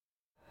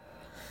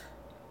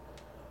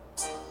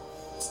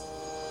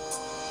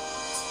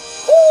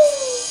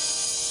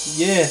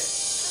Yeah.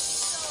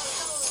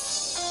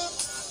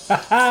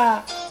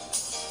 Haha.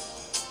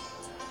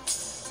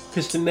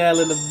 Christian L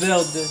in the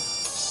building.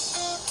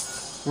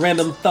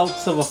 Random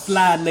thoughts of a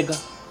fly nigga.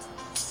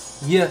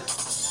 Yeah.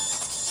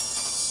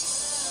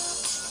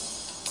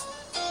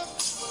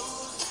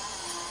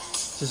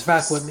 Just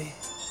rock with me.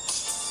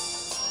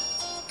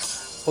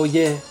 Oh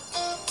yeah.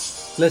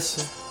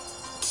 Listen.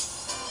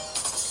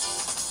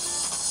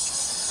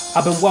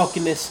 I've been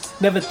walking this,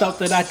 never thought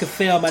that I could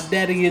fail. My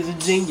daddy is a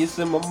genius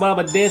and my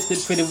mama danced it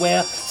pretty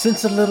well.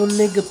 Since a little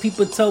nigga,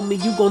 people told me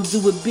you gon'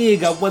 do it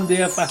big. I wonder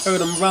if I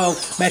heard them wrong,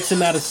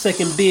 maxing out a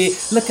second bid.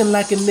 Looking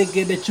like a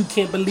nigga that you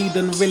can't believe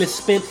done really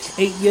spent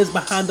 8 years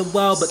behind the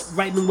wall, but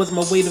writing was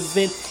my way to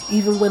vent.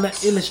 Even when I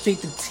illustrate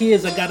the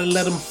tears, I gotta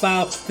let them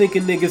fall.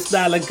 Thinking niggas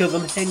styling cause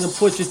I'm hanging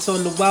portraits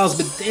on the walls,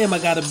 but damn, I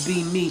gotta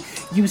be me.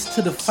 Used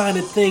to the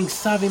finer things,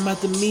 sorry my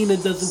demeanor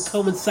doesn't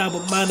coincide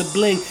with mine to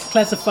bling.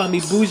 Classify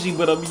me bougie,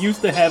 but I'm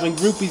used to having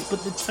groupies,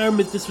 but the term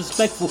is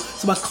disrespectful,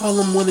 so I call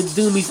them one of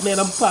doomies. Man,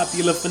 I'm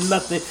popular for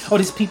nothing. All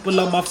these people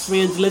on my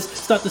friends list,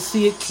 start to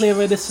see it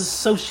clearer. This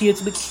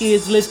associates with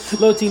kids list,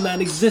 loyalty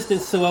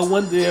non-existent, so I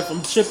wonder if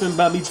I'm tripping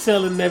by me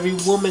telling every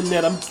woman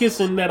that I'm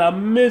kissing that I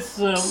miss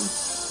them.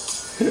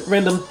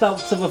 Random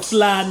thoughts of a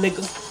fly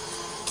nigga.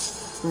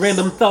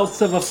 Random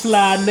thoughts of a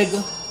fly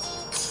nigga.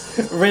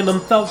 Random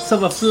thoughts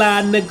of a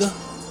fly nigga.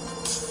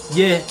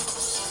 Yeah.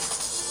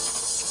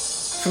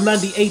 From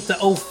 98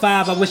 to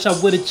 05, I wish I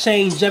would've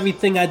changed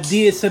everything I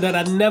did so that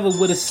I never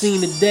would've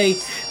seen the day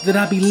that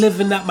I be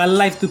living out my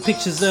life through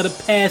pictures of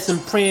the past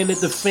and praying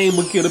that the fame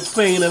would kill the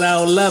pain and I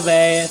don't love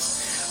ass.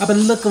 I've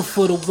been looking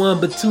for the one,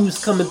 but twos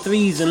coming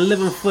threes, and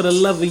living for the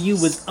love of you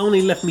has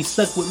only left me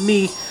stuck with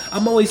me.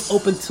 I'm always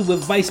open to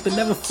advice, but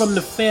never from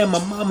the fam.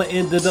 My mama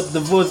ended up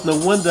divorced, no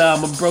wonder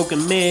I'm a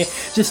broken man.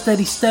 Just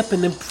steady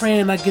stepping and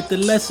praying I get the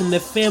lesson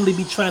that family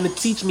be trying to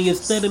teach me,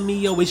 instead of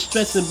me always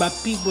stressing by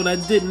people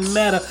that didn't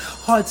matter.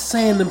 Hard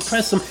saying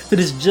impress them to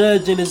this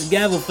judge and his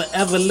gavel,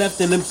 forever left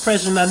an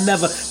impression I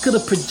never could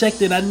have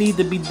projected. I need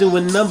to be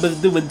doing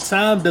numbers, doing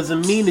time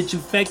doesn't mean that you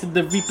factored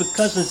the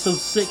repercussions. So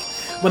sick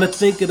when I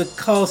think of the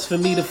cost for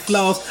me to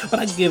floss, but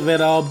I give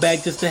it all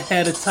back just to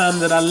have the time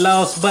that I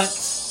lost. But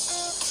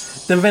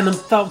the random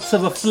thoughts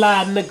of a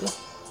fly nigga.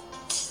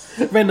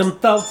 Random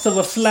thoughts of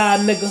a fly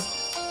nigga.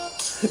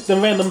 The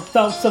random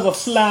thoughts of a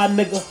fly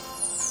nigga.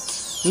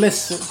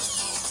 Listen.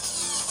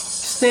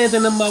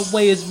 Standing in my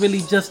way is really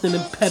just an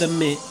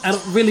impediment. I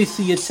don't really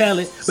see your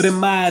talent, but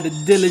admire the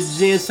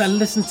diligence. I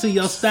listen to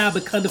your style,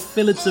 but kind of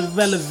feel it's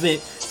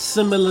irrelevant.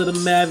 Similar to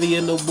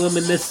marrying a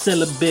woman that's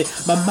celibate.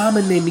 My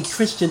mama named me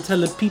Christian,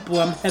 telling people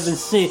I'm heaven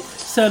sent.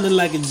 Sounding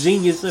like a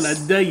genius, and I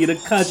dare you to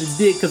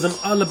contradict, cause I'm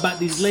all about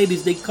these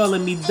ladies. They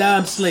calling me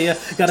Dime Slayer.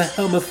 Got a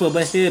helmet for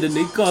my head and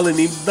they calling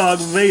me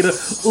Darth Vader.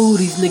 Ooh,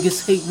 these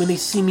niggas hate when they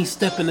see me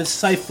step in a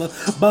cypher.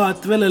 Bar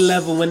thriller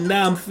level, and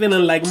now I'm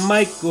feeling like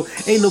Michael.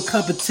 Ain't no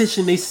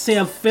competition, they say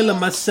I'm feeling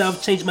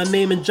myself. Change my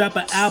name and drop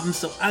an album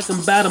so I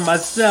can battle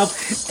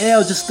myself.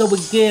 L, just go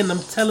again, I'm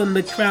telling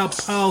the crowd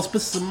pause.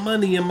 Put some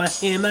money in my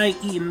hand, I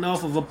ain't eating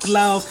off of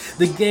applause.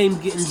 The game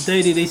getting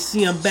dirty, they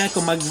see I'm back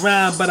on my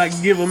grind, but I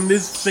give them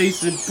this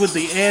face and put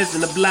their ass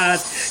in the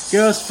blinds.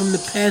 Girls from the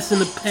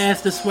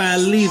past, that's why I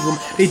leave them.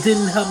 They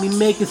didn't help me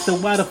make it, so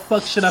why the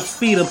fuck should I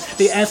feed them?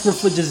 They asking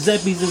for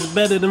Giuseppe's is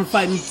better than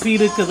fighting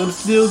Peter, cause I'm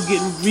still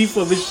getting grief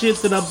over shit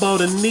that I bought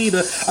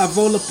Anita. I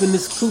roll up in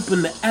this coupe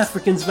and the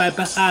Africans right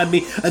behind me.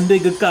 A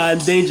nigga car in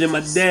danger,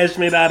 my dash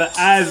made out of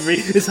ivory.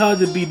 It's hard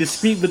to be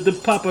discreet with the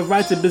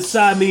paparazzi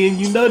beside me, and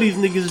you know these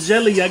niggas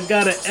jelly, I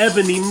got an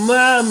ebony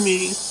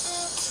mommy.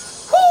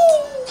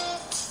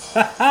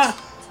 Woo!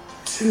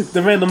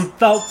 The random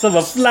thoughts of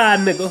a fly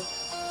nigga.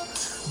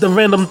 The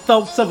random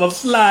thoughts of a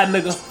fly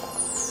nigga.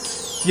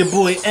 Your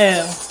boy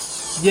L.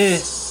 Yeah.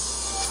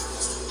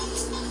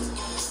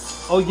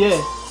 Oh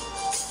yeah.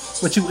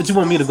 What you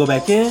want me to go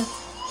back in?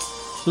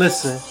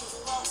 Listen.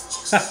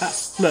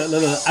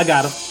 Look. I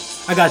got him.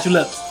 I got you,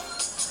 look.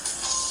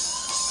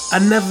 I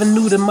never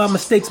knew that my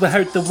mistakes would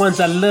hurt the ones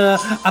I love.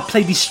 I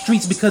played these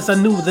streets because I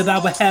knew that I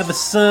would have a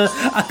son.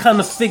 I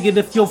kinda figured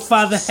if your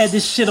father had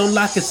this shit on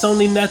lock, it's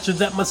only natural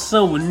that my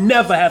son would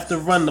never have to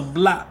run the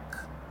block.